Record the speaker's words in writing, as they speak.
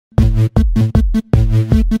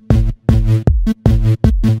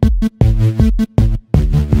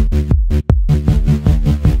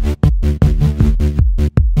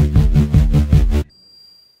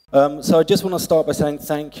So I just want to start by saying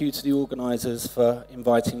thank you to the organisers for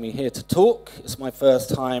inviting me here to talk. It's my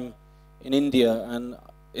first time in India, and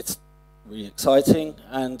it's really exciting,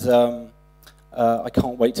 and I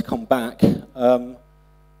can't wait to come back.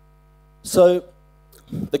 So,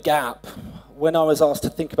 the gap. When I was asked to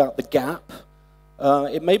think about the gap,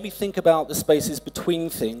 it made me think about the spaces between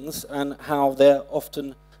things and how they're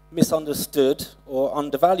often misunderstood or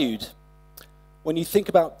undervalued. When you think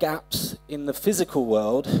about gaps in the physical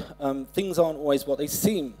world, things aren't always what they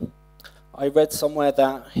seem. I read somewhere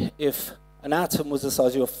that if an atom was the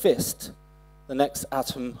size of your fist, the next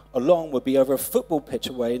atom along would be over a football pitch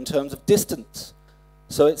away in terms of distance.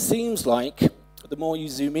 So it seems like the more you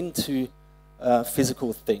zoom into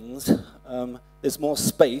physical things, there's more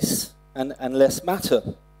space and less matter.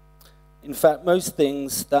 In fact, most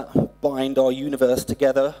things that bind our universe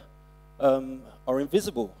together are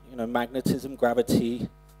invisible. You know, magnetism, gravity,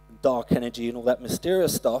 dark energy, and all that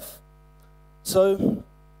mysterious stuff. So,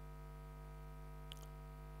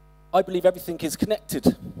 I believe everything is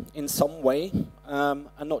connected in some way, and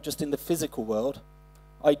not just in the physical world.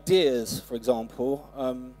 Ideas, for example,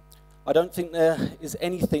 I don't think there is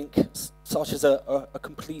anything such as a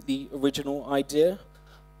completely original idea.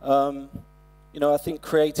 You know, I think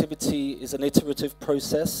creativity is an iterative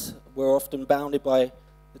process. We're often bounded by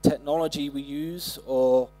the technology we use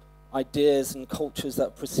or ideas and cultures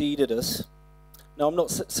that preceded us. Now, I'm not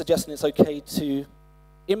suggesting it's okay to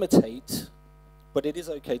imitate, but it is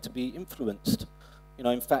okay to be influenced. You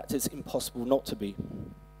know, in fact, it's impossible not to be.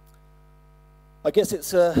 I guess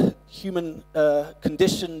it's a human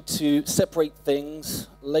condition to separate things,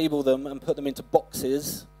 label them, and put them into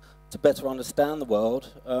boxes to better understand the world.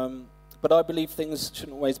 But I believe things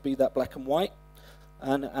shouldn't always be that black and white.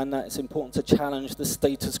 And that it's important to challenge the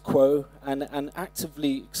status quo and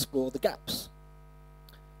actively explore the gaps.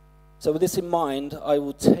 So with this in mind, I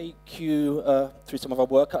will take you through some of our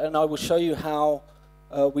work, and I will show you how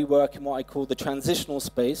we work in what I call the transitional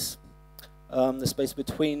space, the space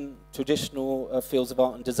between traditional fields of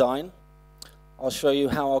art and design. I'll show you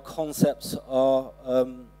how our concepts are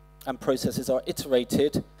and processes are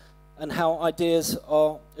iterated, and how ideas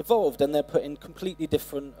are evolved, and they're put in completely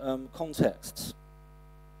different contexts.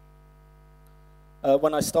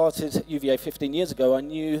 When I started UVA 15 years ago, I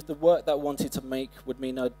knew the work that I wanted to make would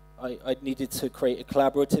mean I needed to create a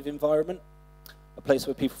collaborative environment, a place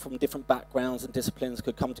where people from different backgrounds and disciplines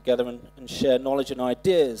could come together and share knowledge and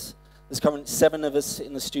ideas. There's currently 7 of us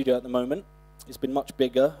in the studio at the moment. It's been much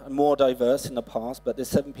bigger and more diverse in the past, but there's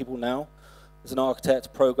 7 people now. There's an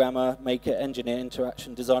architect, programmer, maker, engineer,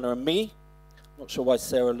 interaction designer, and me. I'm not sure why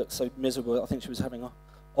Sarah looks so miserable. I think she was having an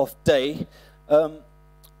off day.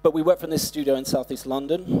 But we work from this studio in Southeast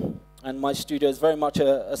London, and my studio is very much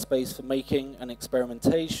a space for making and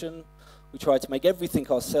experimentation. We try to make everything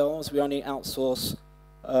ourselves. We only outsource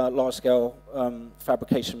large-scale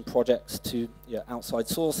fabrication projects to outside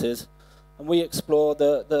sources. And we explore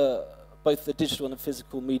both the digital and the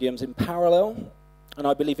physical mediums in parallel. And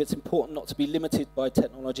I believe it's important not to be limited by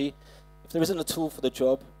technology. If there isn't a tool for the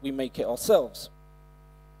job, we make it ourselves.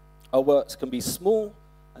 Our works can be small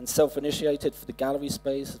and self-initiated for the gallery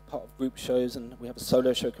space as part of group shows, and we have a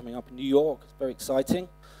solo show coming up in New York. It's very exciting.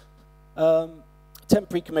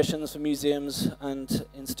 Temporary commissions for museums and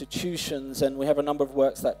institutions, and we have a number of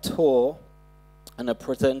works that tour and are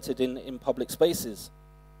presented in public spaces.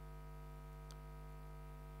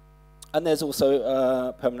 And there's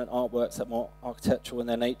also permanent artworks that are more architectural in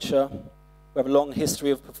their nature. We have a long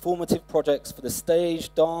history of performative projects for the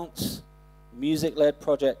stage, dance, music-led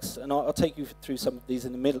projects, and I'll take you through some of these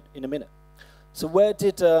in a minute. So where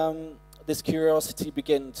did this curiosity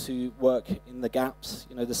begin to work in the gaps,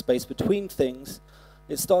 you know, the space between things?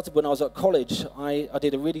 It started when I was at college. I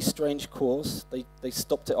did a really strange course. They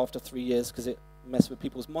stopped it after 3 years because it messed with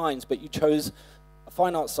people's minds, but you chose a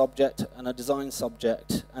fine art subject and a design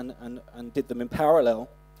subject and did them in parallel.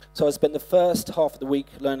 So I spent the first half of the week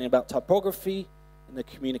learning about typography in the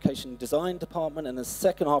communication design department, and the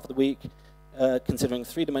second half of the week considering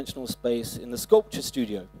 3-dimensional space in the sculpture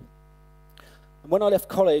studio. And when I left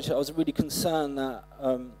college, I was really concerned that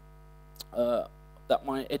that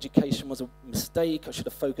my education was a mistake. I should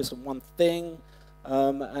have focused on one thing.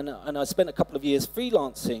 And I spent a couple of years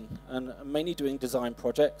freelancing and mainly doing design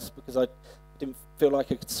projects because I didn't feel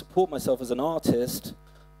like I could support myself as an artist.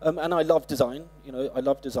 And I love design, you know, I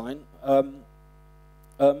love design.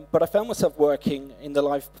 But I found myself working in the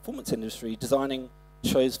live performance industry, designing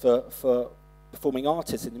shows for performing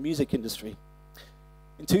artists in the music industry.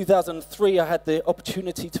 In 2003, I had the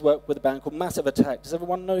opportunity to work with a band called Massive Attack. Does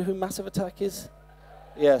everyone know who Massive Attack is?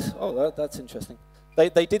 Yes. Oh, that's interesting.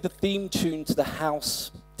 They did the theme tune to the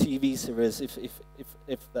House TV series,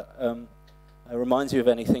 if that reminds you of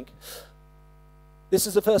anything. This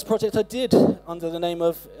is the first project I did under the name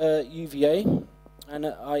of UVA, and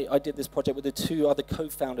I did this project with the two other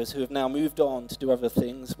co-founders who have now moved on to do other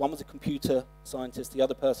things. One was a computer scientist, the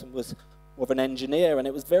other person was more of an engineer, and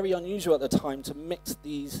it was very unusual at the time to mix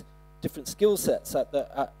these different skill sets at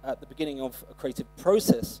the beginning of a creative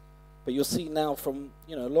process. But you'll see now from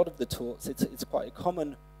a lot of the talks, it's quite a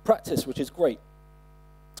common practice, which is great.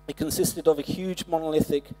 It consisted of a huge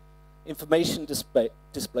monolithic information display,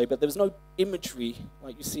 but there was no imagery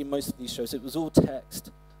like you see in most of these shows. It was all text,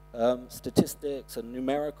 statistics and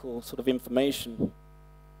numerical sort of information.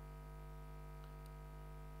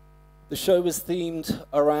 The show was themed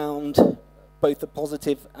around both the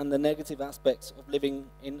positive and the negative aspects of living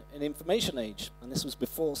in an information age, and this was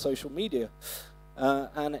before social media.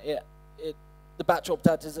 And the backdrop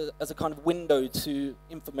that is as a kind of window to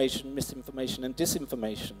information, misinformation, and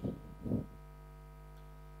disinformation.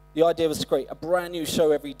 The idea was to create a brand new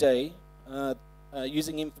show every day,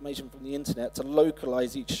 using information from the internet to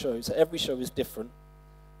localize each show. So every show is different.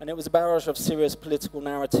 And it was a barrage of serious political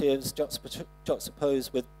narratives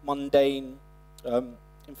juxtaposed with mundane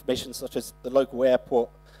information such as the local airport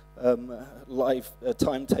live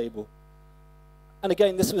timetable. And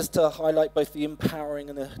again, this was to highlight both the empowering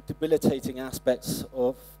and the debilitating aspects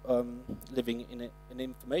of living in an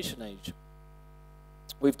information age.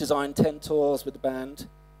 We've designed 10 tours with the band,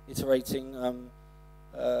 iterating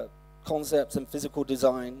concepts and physical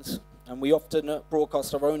designs, and we often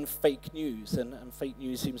broadcast our own fake news, and fake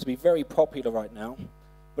news seems to be very popular right now,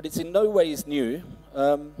 but it's in no ways new.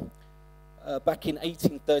 Back in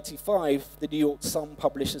 1835, the New York Sun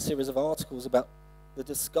published a series of articles about the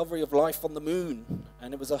discovery of life on the moon,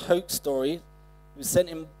 and it was a hoax story. It was sent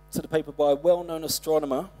in to the paper by a well-known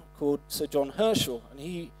astronomer called Sir John Herschel,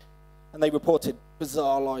 and they reported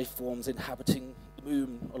bizarre life forms inhabiting the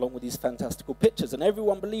moon along with these fantastical pictures, and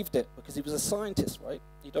everyone believed it because he was a scientist, right?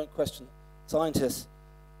 You don't question scientists.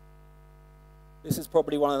 This is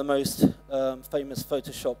probably one of the most famous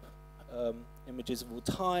Photoshop images of all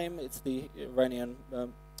time. It's the Iranian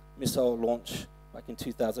missile launch back in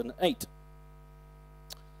 2008.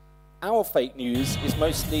 Our fake news is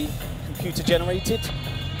mostly computer generated.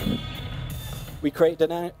 We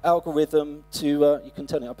created an algorithm to, you can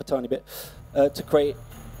turn it up a tiny bit,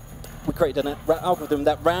 we created an algorithm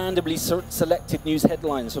that randomly selected news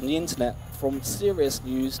headlines from the internet, from serious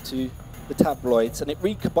news to the tabloids, and it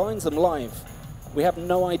recombines them live. We have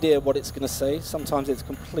no idea what it's going to say. Sometimes it's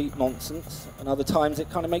complete nonsense, and other times it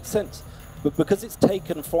kind of makes sense. But because it's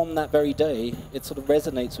taken from that very day, it sort of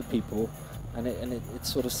resonates with people, and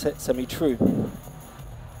it's sort of semi-true.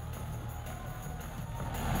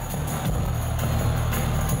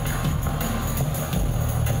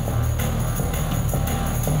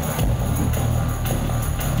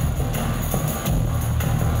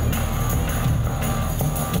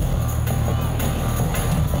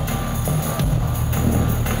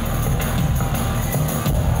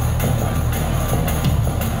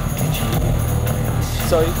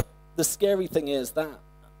 So the scary thing is that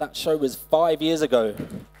show was 5 years ago.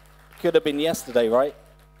 Could have been yesterday, right?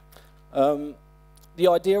 The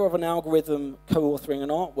idea of an algorithm co-authoring an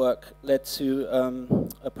artwork led to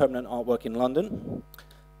a permanent artwork in London.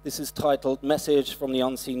 This is titled Message from the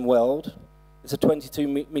Unseen World. It's a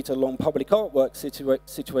 22-meter long public artwork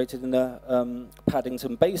situated in the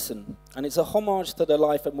Paddington Basin. And it's a homage to the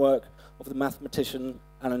life and work of the mathematician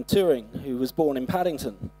Alan Turing, who was born in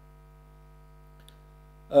Paddington.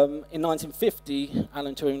 In 1950,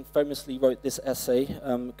 Alan Turing famously wrote this essay,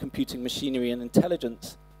 Computing Machinery and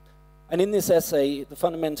Intelligence. And in this essay, the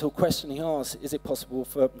fundamental question he asks, is it possible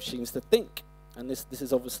for machines to think? And this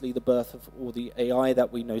is obviously the birth of all the AI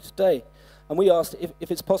that we know today. And we asked, if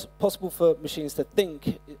it's possible for machines to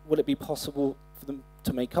think, will it be possible for them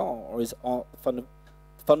to make art? Or is art one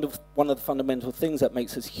of the fundamental things that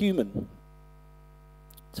makes us human?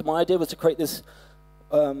 So my idea was to create this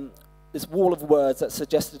this wall of words that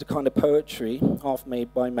suggested a kind of poetry, half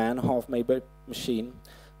made by man, half made by machine.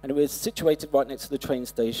 And it was situated right next to the train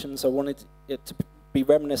station, so I wanted it to be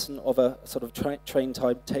reminiscent of a sort of train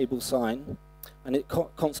timetable sign, and it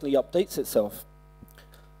constantly updates itself.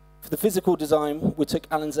 For the physical design, we took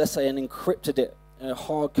Alan's essay and encrypted it,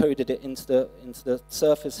 hard-coded it into the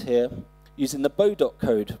surface here, using the Bodot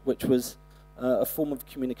code, which was a form of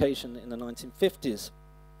communication in the 1950s.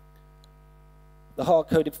 The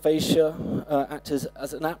hard-coded fascia acted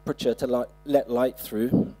as an aperture to let light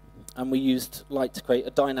through, and we used light to create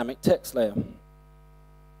a dynamic text layer.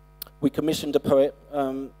 We commissioned a poet,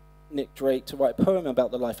 Nick Drake, to write a poem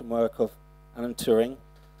about the life and work of Alan Turing,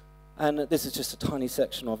 And this is just a tiny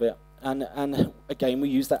section of it. And again, we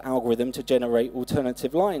use that algorithm to generate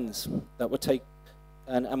alternative lines that would take,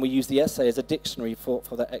 and we use the essay as a dictionary for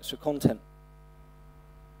that extra content.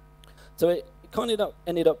 So it kind of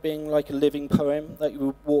ended up being like a living poem that you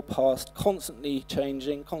would walk past, constantly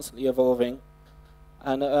changing, constantly evolving.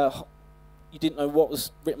 And you didn't know what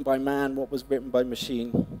was written by man, what was written by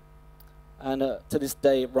machine. And to this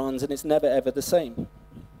day it runs, and it's never ever the same.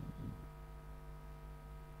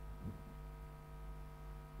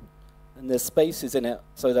 And there's spaces in it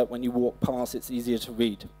so that when you walk past it's easier to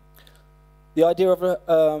read. The idea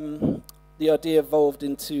evolved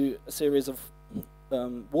into a series of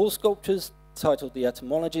wall sculptures titled The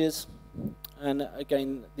Etymologies. And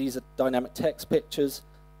again, these are dynamic text pictures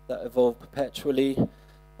that evolve perpetually.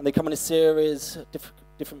 And they come in a series,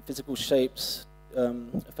 different physical shapes,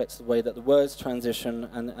 affects the way that the words transition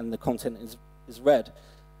and the content is read.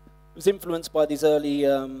 It was influenced by these early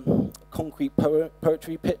concrete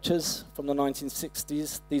poetry pictures from the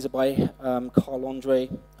 1960s. These are by Carl Andre,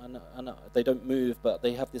 and they don't move, but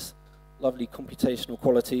they have this lovely computational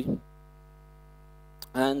quality.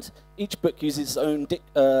 And each book uses its own,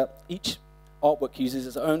 each artwork uses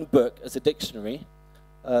its own book as a dictionary,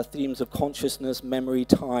 themes of consciousness, memory,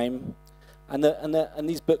 time, and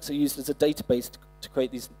these books are used as a database to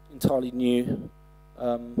create these entirely new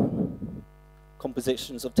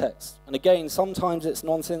compositions of text. And again, sometimes it's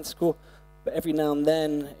nonsensical, but every now and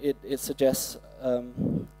then it suggests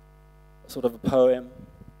sort of a poem.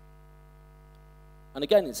 And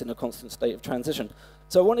again, it's in a constant state of transition.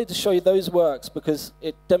 So I wanted to show you those works because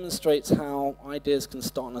it demonstrates how ideas can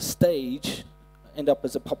start on a stage, end up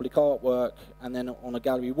as a public artwork, and then on a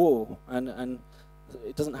gallery wall. And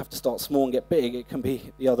it doesn't have to start small and get big, it can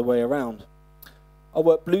be the other way around. Our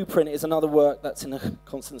work Blueprint is another work that's in a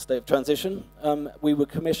constant state of transition. We were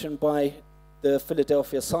commissioned by the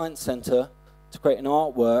Philadelphia Science Center to create an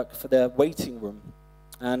artwork for their waiting room.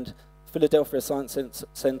 And Philadelphia Science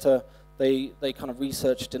Center, they kind of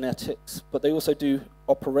research genetics, but they also do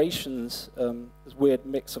operations, this weird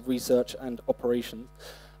mix of research and operations.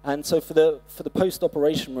 And so for the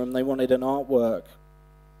post-operation room, they wanted an artwork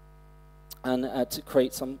and to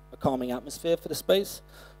create a calming atmosphere for the space.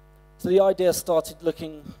 So the idea started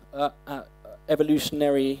looking at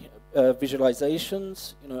evolutionary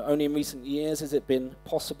visualizations. You know, only in recent years has it been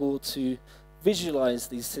possible to visualize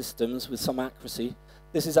these systems with some accuracy.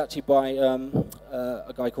 This is actually by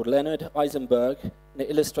a guy called Leonard Eisenberg, and it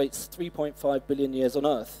illustrates 3.5 billion years on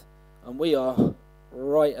Earth. And we are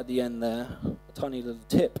right at the end there, a tiny little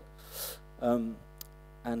tip.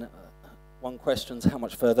 And one questions how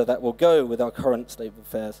much further that will go with our current state of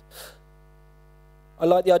affairs. I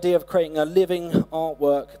like the idea of creating a living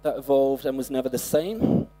artwork that evolved and was never the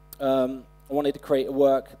same. I wanted to create a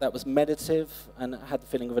work that was meditative and had the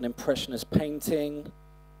feeling of an impressionist painting.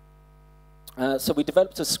 So we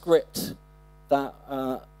developed a script that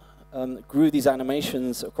grew these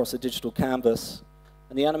animations across a digital canvas.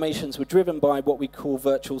 And the animations were driven by what we call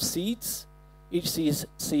virtual seeds. Each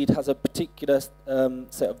seed has a particular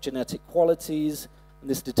set of genetic qualities, and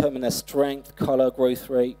this determines their strength, color, growth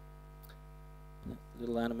rate.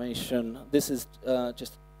 Little animation. This is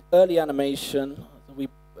just early animation. We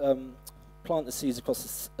plant the seeds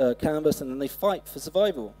across the canvas, and then they fight for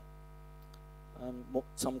survival.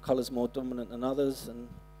 Some colors more dominant than others,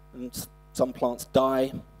 and some plants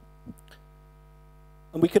die.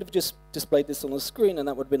 And we could have just displayed this on the screen, and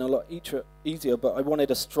that would have been a lot easier, but I wanted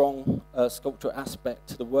a strong sculptural aspect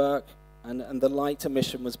to the work, and the light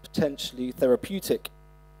emission was potentially therapeutic.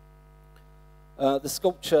 The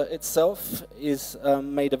sculpture itself is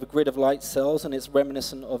made of a grid of light cells, and it's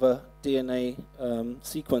reminiscent of a DNA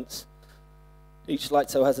sequence. Each light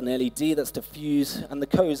cell has an LED that's diffused, and the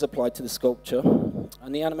code is applied to the sculpture.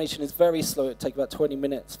 And the animation is very slow. It takes about 20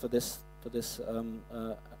 minutes for this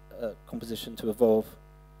composition to evolve.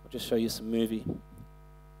 I'll just show you some movie.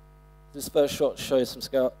 This first shot shows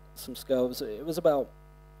some scales. It was about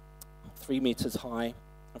 3 meters high.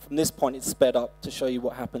 And from this point, it's sped up to show you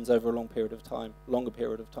what happens over a longer period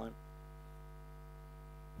of time.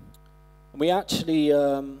 And we actually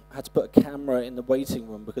had to put a camera in the waiting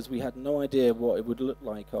room because we had no idea what it would look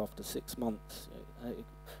like after 6 months.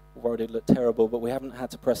 We worried it looked terrible, but we haven't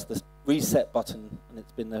had to press the reset button, and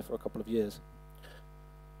it's been there for a couple of years.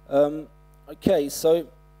 Okay, so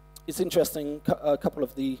it's interesting. A couple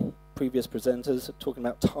of the previous presenters are talking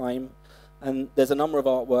about time, and there's a number of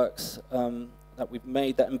artworks that we've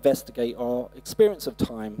made that investigate our experience of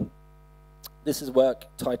time. This is work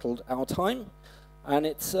titled Our Time, and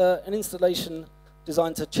it's an installation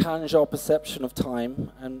designed to challenge our perception of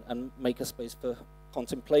time and make a space for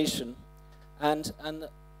contemplation. And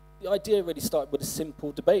the idea really started with a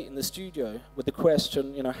simple debate in the studio with the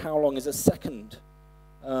question, you know, how long is a second?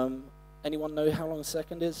 Anyone know how long a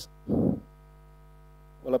second is?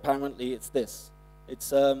 Well, apparently it's this.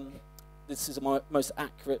 This is my most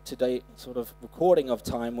accurate to date sort of recording of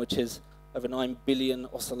time, which is over 9 billion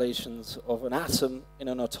oscillations of an atom in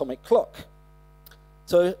an atomic clock.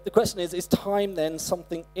 So the question is time then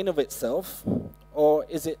something in of itself, or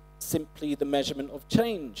is it simply the measurement of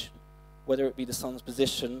change, whether it be the sun's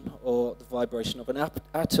position or the vibration of an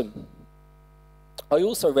atom? I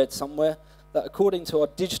also read somewhere that according to our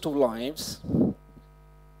digital lives,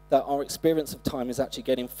 that our experience of time is actually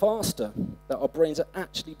getting faster, that our brains are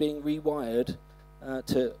actually being rewired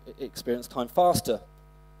to experience time faster.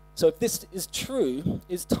 So if this is true,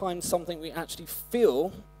 is time something we actually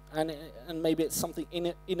feel, and maybe it's something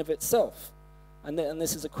in of itself? And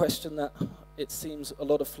this is a question that it seems a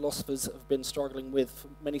lot of philosophers have been struggling with for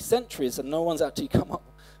many centuries, and no one's actually come up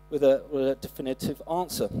with a definitive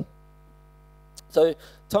answer. So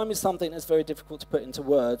time is something that's very difficult to put into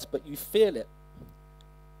words, but you feel it.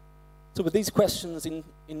 So with these questions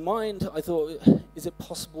in mind, I thought, is it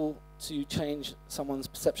possible to change someone's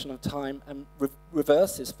perception of time and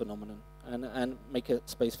reverse this phenomenon and make a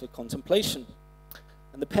space for contemplation?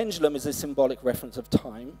 And the pendulum is a symbolic reference of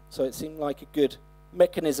time, so it seemed like a good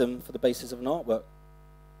mechanism for the basis of an artwork.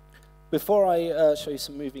 Before I show you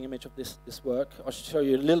some moving image of this work, I should show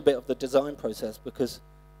you a little bit of the design process, because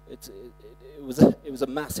it was a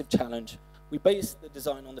massive challenge. We based the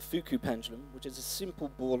design on the Fuku pendulum, which is a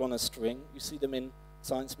simple ball on a string. You see them in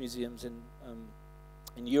science museums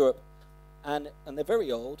in Europe. And they're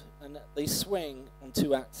very old, and they swing on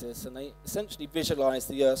 2 axes, and they essentially visualize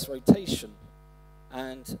the Earth's rotation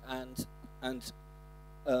and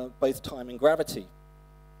both time and gravity.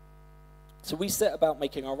 So we set about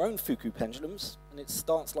making our own Fuku pendulums, and it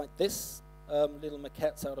starts like this, little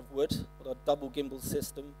maquettes out of wood with a double gimbal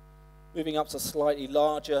system, moving up to slightly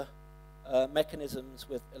larger mechanisms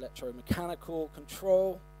with electromechanical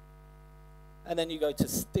control, and then you go to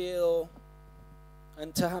steel.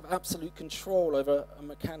 And to have absolute control over a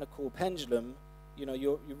mechanical pendulum, you know,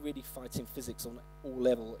 you're really fighting physics on all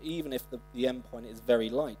levels, even if the end point is very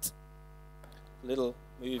light. A little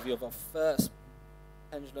movie of our first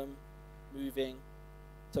pendulum moving.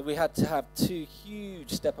 So we had to have 2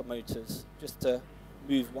 huge stepper motors just to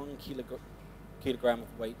move 1 kilogram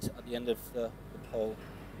of weight at the end of the pole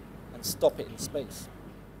and stop it in space.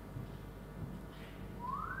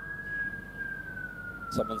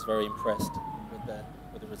 Someone's very impressed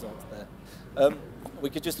with the results there. We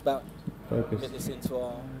could just about get this into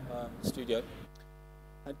our studio.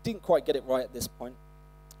 I didn't quite get it right at this point.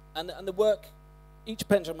 And the work, each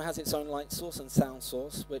pendulum has its own light source and sound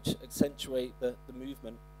source, which accentuate the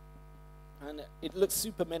movement. And it looks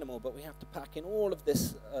super minimal, but we have to pack in all of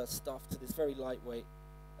this stuff to this very lightweight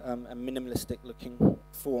and minimalistic looking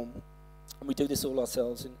form. And we do this all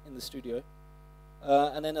ourselves in the studio.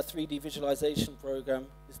 And then a 3D visualization program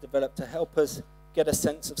is developed to help us get a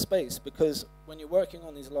sense of space, because when you're working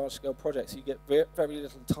on these large-scale projects, you get very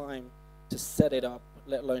little time to set it up,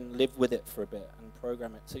 let alone live with it for a bit and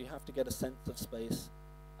program it. So you have to get a sense of space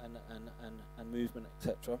and movement,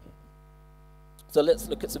 etc. So let's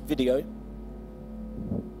look at some video.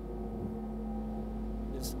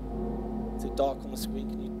 Is it dark on the screen?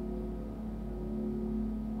 Can you?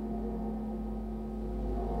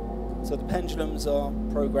 So the pendulums are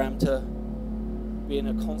programmed to be in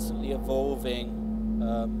a constantly evolving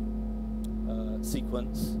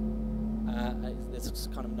sequence. There's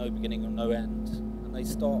kind of no beginning or no end. And they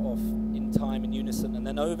start off in time in unison, and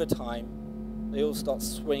then over time, they all start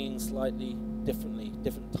swinging slightly differently,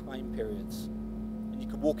 different time periods. And you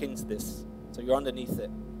can walk into this, so you're underneath it.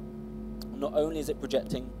 And not only is it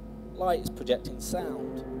projecting light, it's projecting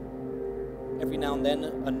sound. Every now and then,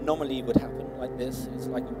 an anomaly would happen like this. It's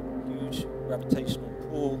like a huge gravitational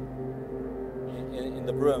pull in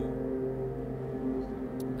the room.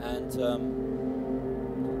 And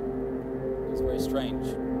it's very strange.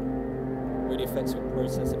 It really affects your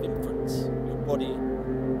process of inference. Your body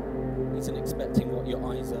isn't expecting what your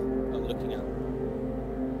eyes are looking at.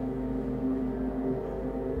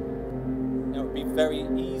 Now, it would be very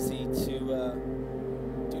easy to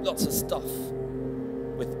do lots of stuff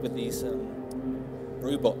with these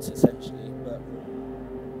robots, essentially, but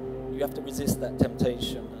you have to resist that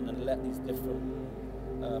temptation and then let these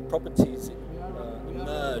different properties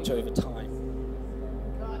emerge over time.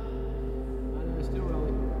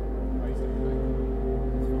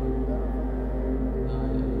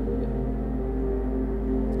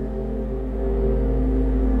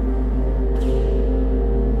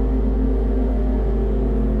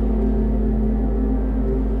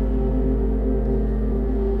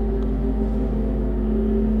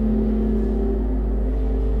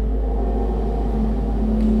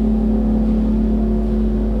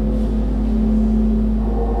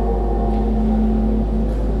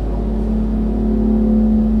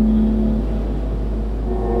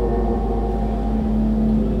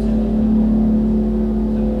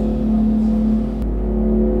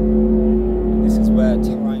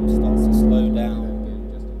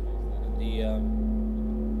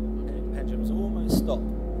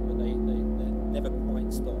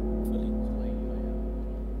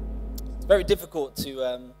 very difficult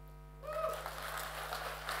to...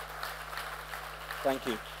 Thank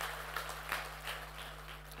you.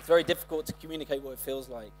 It's very difficult to communicate what it feels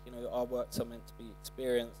like. You know, our works are meant to be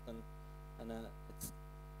experienced, and it's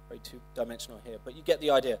very two-dimensional here, but you get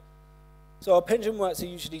the idea. So our pendulum works are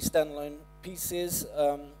usually standalone pieces,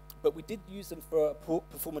 but we did use them for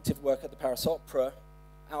performative work at the Paris Opera.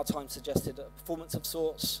 Our time suggested a performance of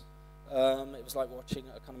sorts. It was like watching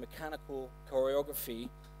a kind of mechanical choreography,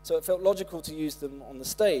 so it felt logical to use them on the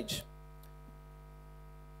stage.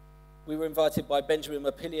 We were invited by Benjamin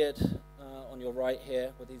Mapilliard, on your right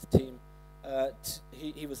here, with his team.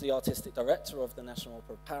 He was the artistic director of the National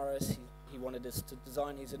Opera of Paris. He wanted us to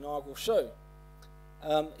design his inaugural show.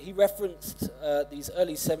 He referenced these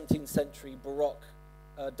early 17th century Baroque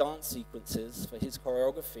dance sequences for his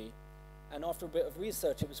choreography. And after a bit of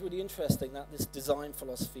research, it was really interesting that this design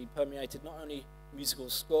philosophy permeated not only musical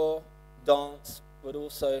score, dance, but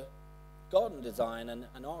also garden design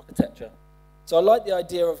and architecture. So I like the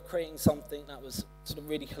idea of creating something that was sort of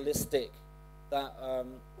really holistic, that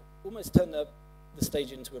almost turned the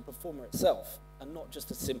stage into a performer itself, and not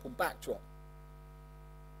just a simple backdrop.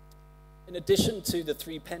 In addition to the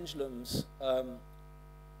 3 pendulums,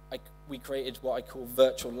 we created what I call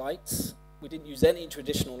virtual lights. We didn't use any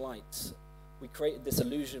traditional lights. We created this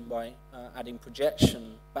illusion by adding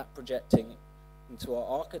projection, back projecting into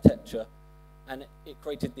our architecture, and it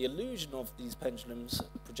created the illusion of these pendulums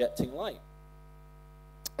projecting light.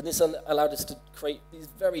 And this allowed us to create these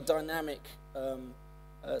very dynamic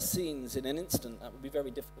scenes in an instant that would be very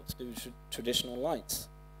difficult to do with traditional lights.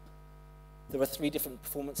 There were 3 different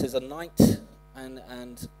performances a night,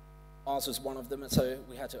 and ours was one of them, and so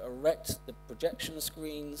we had to erect the projection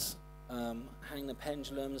screens, hang the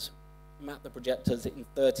pendulums, map the projectors in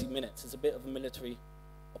 30 minutes. It's a bit of a military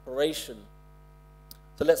operation.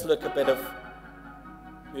 So let's look a bit of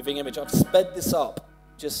moving image. I've sped this up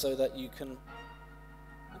just so that you can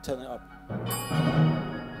turn it up.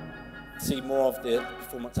 See more of the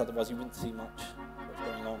performance, otherwise you wouldn't see much what's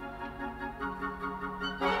going on.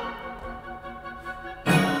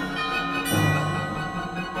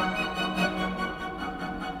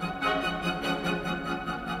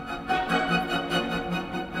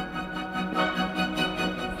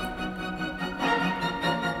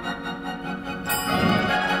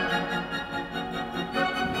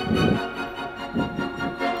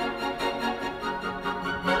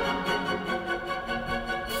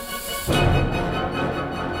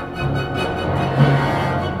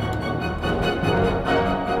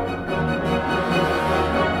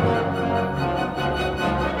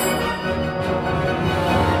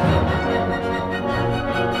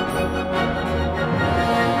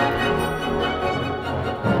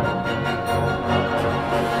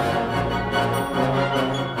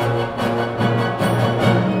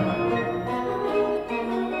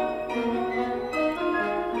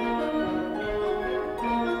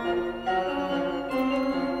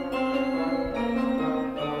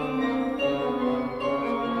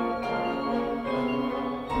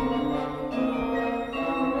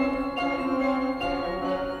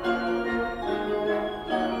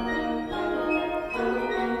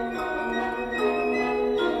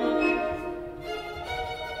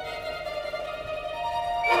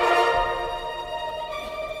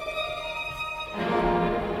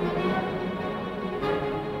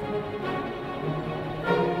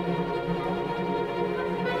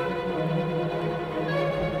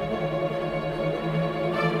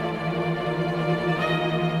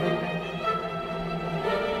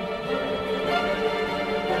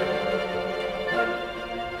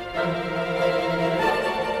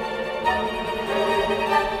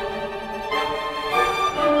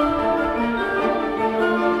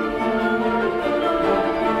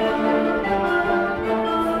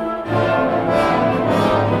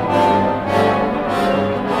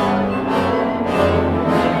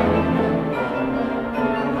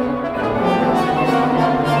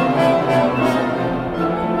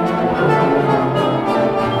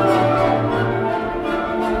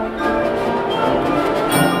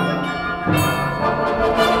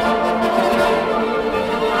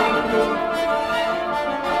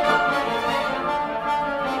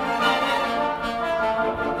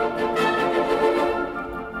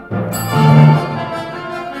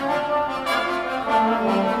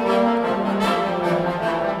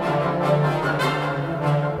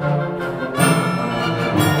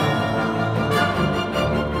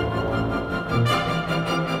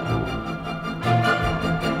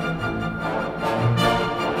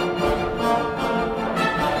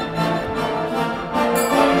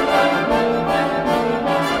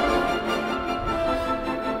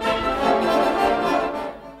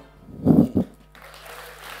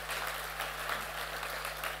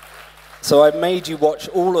 So I made you watch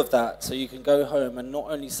all of that so you can go home and not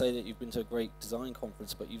only say that you've been to a great design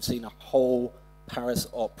conference, but you've seen a whole Paris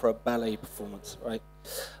Opera ballet performance, right?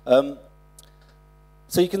 So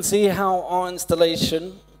you can see how our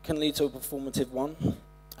installation can lead to a performative one,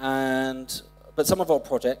 but some of our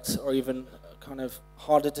projects are even kind of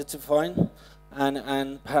harder to define,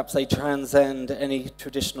 and perhaps they transcend any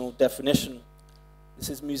traditional definition. This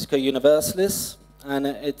is Musica Universalis, and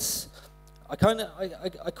I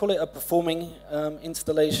call it a performing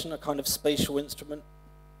installation, a kind of spatial instrument.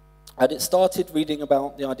 And it started reading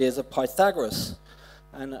about the ideas of Pythagoras,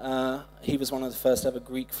 and he was one of the first ever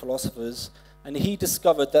Greek philosophers, and he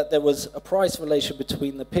discovered that there was a price relation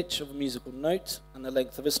between the pitch of a musical note and the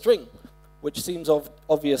length of a string, which seems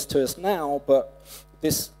obvious to us now, but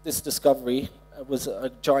this discovery was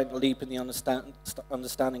a giant leap in the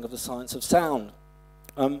understanding of the science of sound.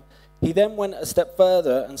 He then went a step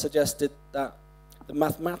further and suggested that the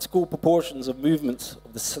mathematical proportions of movements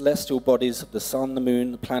of the celestial bodies of the sun, the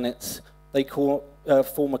moon, the planets, they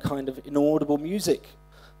form a kind of inaudible music,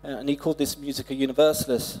 and he called this Musica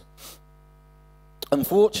Universalis.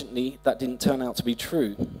 Unfortunately, that didn't turn out to be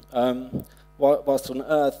true. Whilst on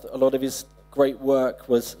Earth, a lot of his great work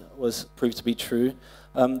was proved to be true.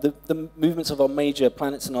 The movements of our major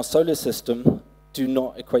planets in our solar system do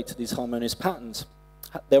not equate to these harmonious patterns.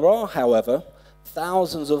 There are, however,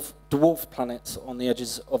 thousands of dwarf planets on the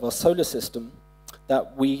edges of our solar system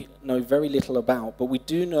that we know very little about, but we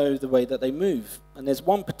do know the way that they move. And there's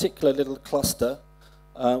one particular little cluster,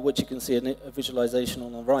 which you can see in a visualization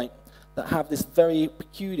on the right, that have this very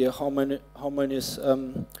peculiar harmonious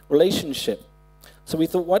relationship. So we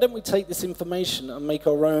thought, why don't we take this information and make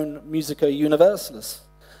our own Musica Universalis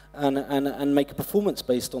and make a performance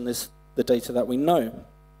based on the data that we know.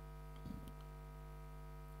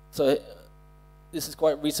 So this is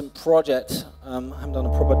quite a recent project. I haven't done a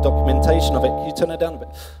proper documentation of it. Can you turn it down a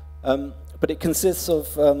bit? But it consists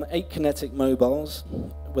of 8 kinetic mobiles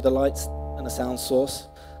with a light and a sound source.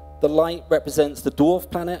 The light represents the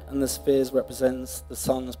dwarf planet, and the spheres represents the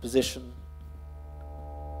sun's position.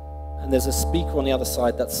 And there's a speaker on the other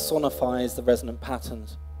side that sonifies the resonant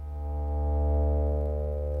patterns.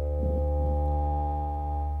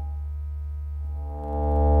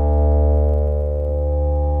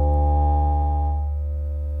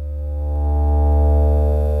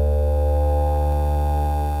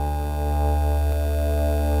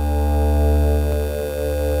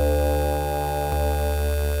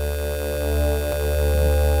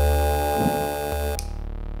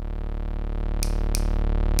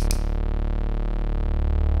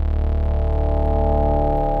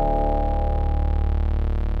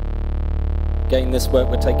 Again, this work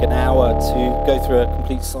would take an hour to go through a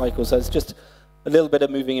complete cycle, so it's just a little bit of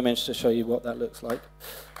moving image to show you what that looks like.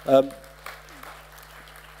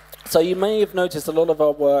 So you may have noticed a lot of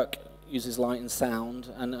our work uses light and sound,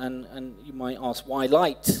 and you might ask, why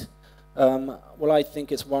light? Well, I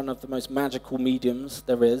think it's one of the most magical mediums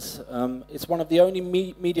there is. It's one of the only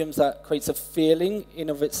mediums that creates a feeling in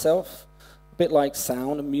of itself, a bit like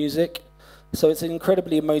sound and music. So it's an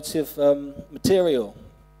incredibly emotive material.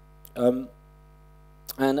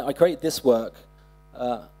 And I created this work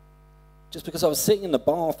just because I was sitting in the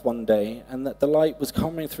bath one day, and that the light was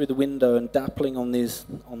coming through the window and dappling on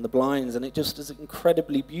the blinds, and it just is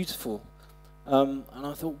incredibly beautiful. And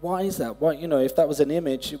I thought, why is that? Why, if that was an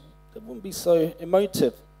image, it wouldn't be so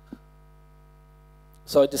emotive.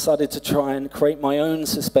 So I decided to try and create my own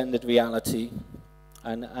suspended reality,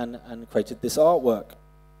 and created this artwork.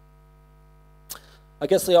 I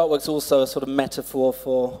guess the artwork's also a sort of metaphor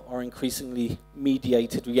for our increasingly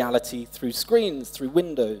mediated reality through screens, through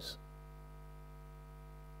windows.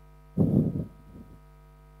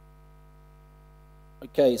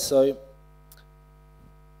 Okay, so,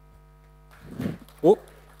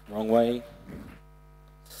 wrong way.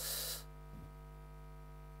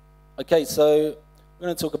 Okay, so we're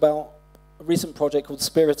going to talk about a recent project called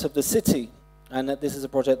Spirit of the City, and this is a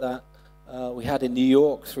project that we had in New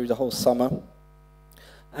York through the whole summer.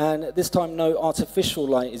 And this time, no artificial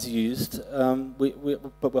light is used,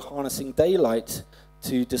 but we're harnessing daylight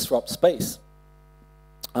to disrupt space.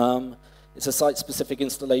 It's a site-specific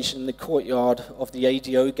installation in the courtyard of the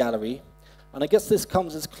ADO gallery. And I guess this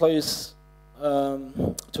comes as close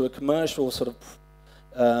to a commercial sort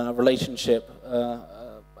of relationship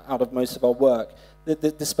out of most of our work.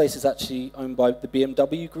 This space is actually owned by the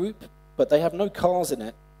BMW group, but they have no cars in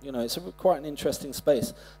it. It's quite an interesting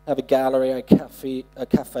space. They have a gallery, a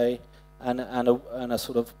cafe, and a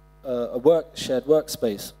sort of shared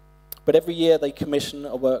workspace. But every year they commission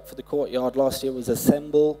a work for the courtyard. Last year was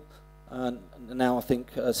Assemble, and now I think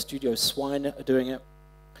Studio Swine are doing it.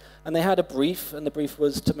 And they had a brief, and the brief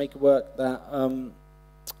was to make a work that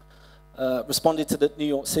responded to the New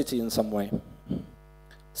York City in some way.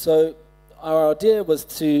 So our idea was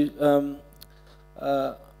to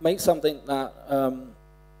make something that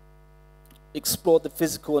explored the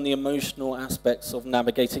physical and the emotional aspects of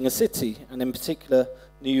navigating a city, and in particular,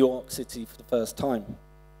 New York City for the first time.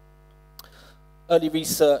 Early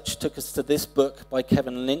research took us to this book by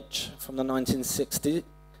Kevin Lynch from the 1960s.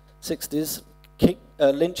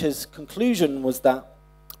 Lynch's conclusion was that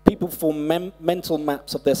people form mental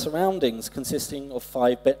maps of their surroundings consisting of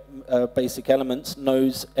 5 basic elements: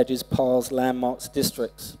 nodes, edges, paths, landmarks,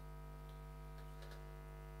 districts.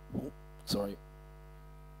 Sorry.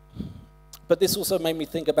 But this also made me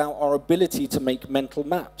think about our ability to make mental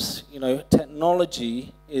maps. You know,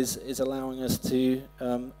 technology is allowing us to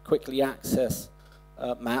quickly access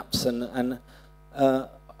maps, and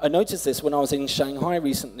I noticed this when I was in Shanghai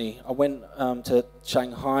recently. I went to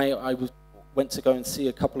Shanghai. I went to go and see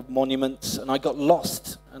a couple of monuments, and I got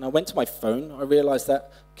lost. And I went to my phone. I realized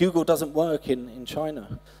that Google doesn't work in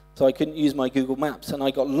China, so I couldn't use my Google Maps, and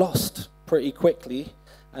I got lost pretty quickly.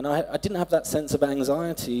 And I didn't have that sense of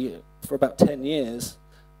anxiety for about 10 years,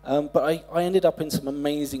 but I ended up in some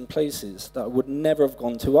amazing places that I would never have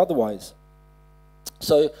gone to otherwise.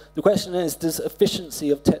 So the question is, does efficiency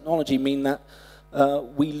of technology mean that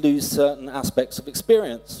we lose certain aspects of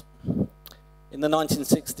experience? In the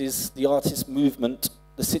 1960s, the artist movement,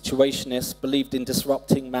 the situationists, believed in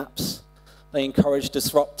disrupting maps. They encouraged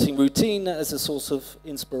disrupting routine as a source of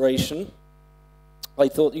inspiration. I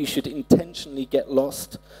thought you should intentionally get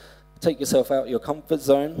lost, take yourself out of your comfort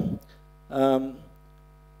zone. And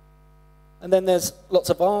then there's lots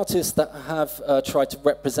of artists that have tried to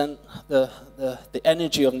represent the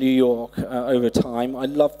energy of New York over time. I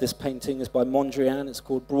love this painting. It's by Mondrian. It's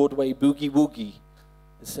called Broadway Boogie Woogie.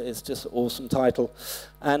 It's just an awesome title.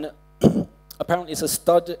 And apparently it's a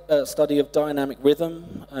study of dynamic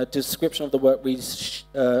rhythm. A description of the work reads,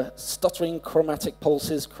 stuttering chromatic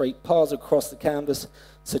pulses create paths across the canvas,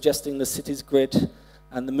 suggesting the city's grid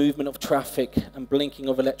and the movement of traffic and blinking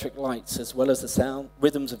of electric lights, as well as the sound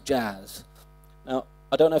rhythms of jazz. Now,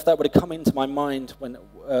 I don't know if that would have come into my mind when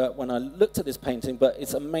I looked at this painting, but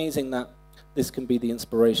it's amazing that this can be the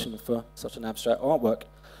inspiration for such an abstract artwork.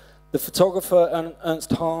 The photographer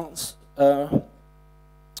Ernst Hans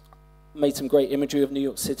made some great imagery of New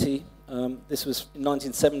York City. This was in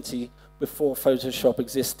 1970, before Photoshop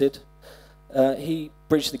existed. He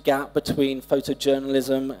bridged the gap between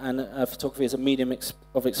photojournalism and photography as a medium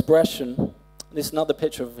of expression. This is another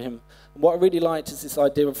picture of him. And what I really liked is this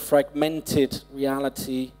idea of fragmented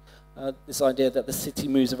reality, this idea that the city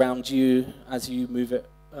moves around you as you move it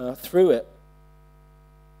through it.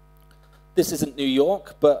 This isn't New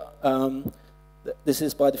York, but this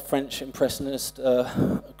is by the French impressionist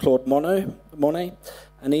Claude Monet,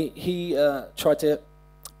 and he tried to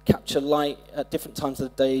capture light at different times of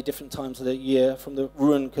the day, different times of the year, from the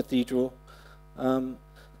Rouen Cathedral.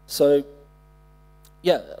 So,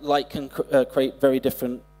 yeah, light can create very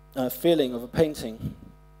different feeling of a painting.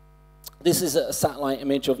 This is a satellite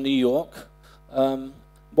image of New York.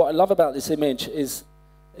 What I love about this image is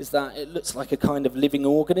that it looks like a kind of living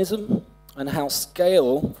organism, and how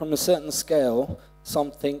scale, from a certain scale,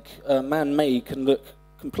 something man-made can look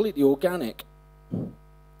completely organic.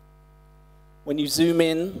 When you zoom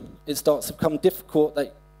in, it starts to become difficult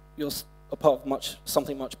that you're a part of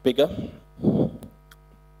something much bigger.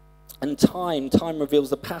 And time reveals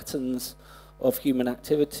the patterns of human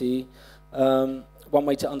activity. One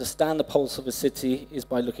way to understand the pulse of a city is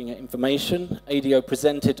by looking at information. ADO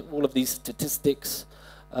presented all of these statistics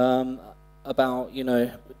about, you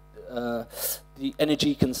know, the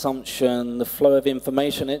energy consumption, the flow of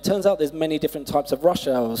information. It turns out there's many different types of rush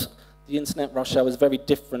hours. The internet rush hour is very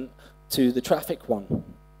different to the traffic one.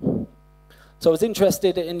 So I was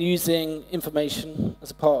interested in using information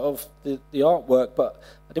as a part of the artwork, but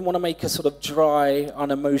I didn't want to make a sort of dry,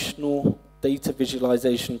 unemotional data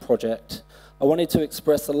visualization project. I wanted to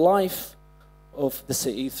express the life of the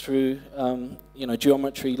city through you know,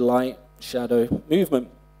 geometry, light, shadow, movement.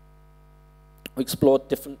 We explored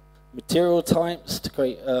different material types to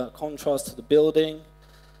create contrast to the building.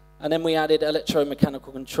 And then we added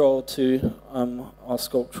electromechanical control to our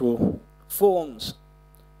sculptural forms.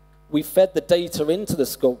 We fed the data into the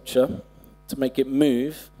sculpture to make it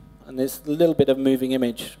move, and there's a little bit of moving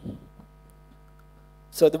image.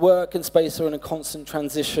 So the work and space are in a constant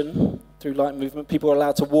transition through light movement. People are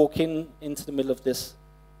allowed to walk into the middle of this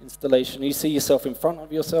installation. You see yourself in front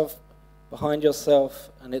of yourself, behind yourself,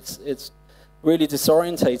 and it's really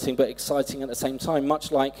disorientating but exciting at the same time,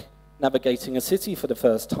 much like navigating a city for the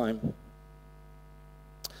first time.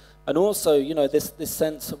 And also, you know, this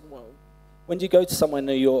sense of, well, when you go to somewhere in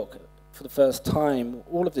New York for the first time,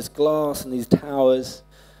 all of this glass and these towers,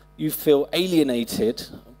 you feel alienated,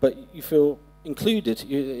 but you feel included.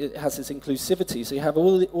 It has this inclusivity, so you have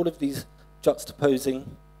all of these juxtaposing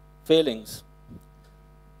feelings.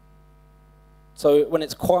 So when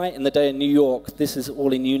it's quiet in the day in New York, this is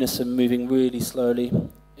all in unison, moving really slowly.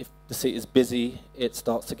 If the city is busy, it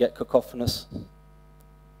starts to get cacophonous.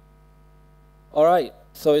 All right,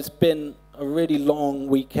 so it's been a really long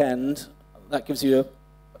weekend. That gives you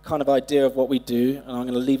a kind of idea of what we do, and I'm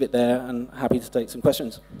going to leave it there and happy to take some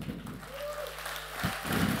questions.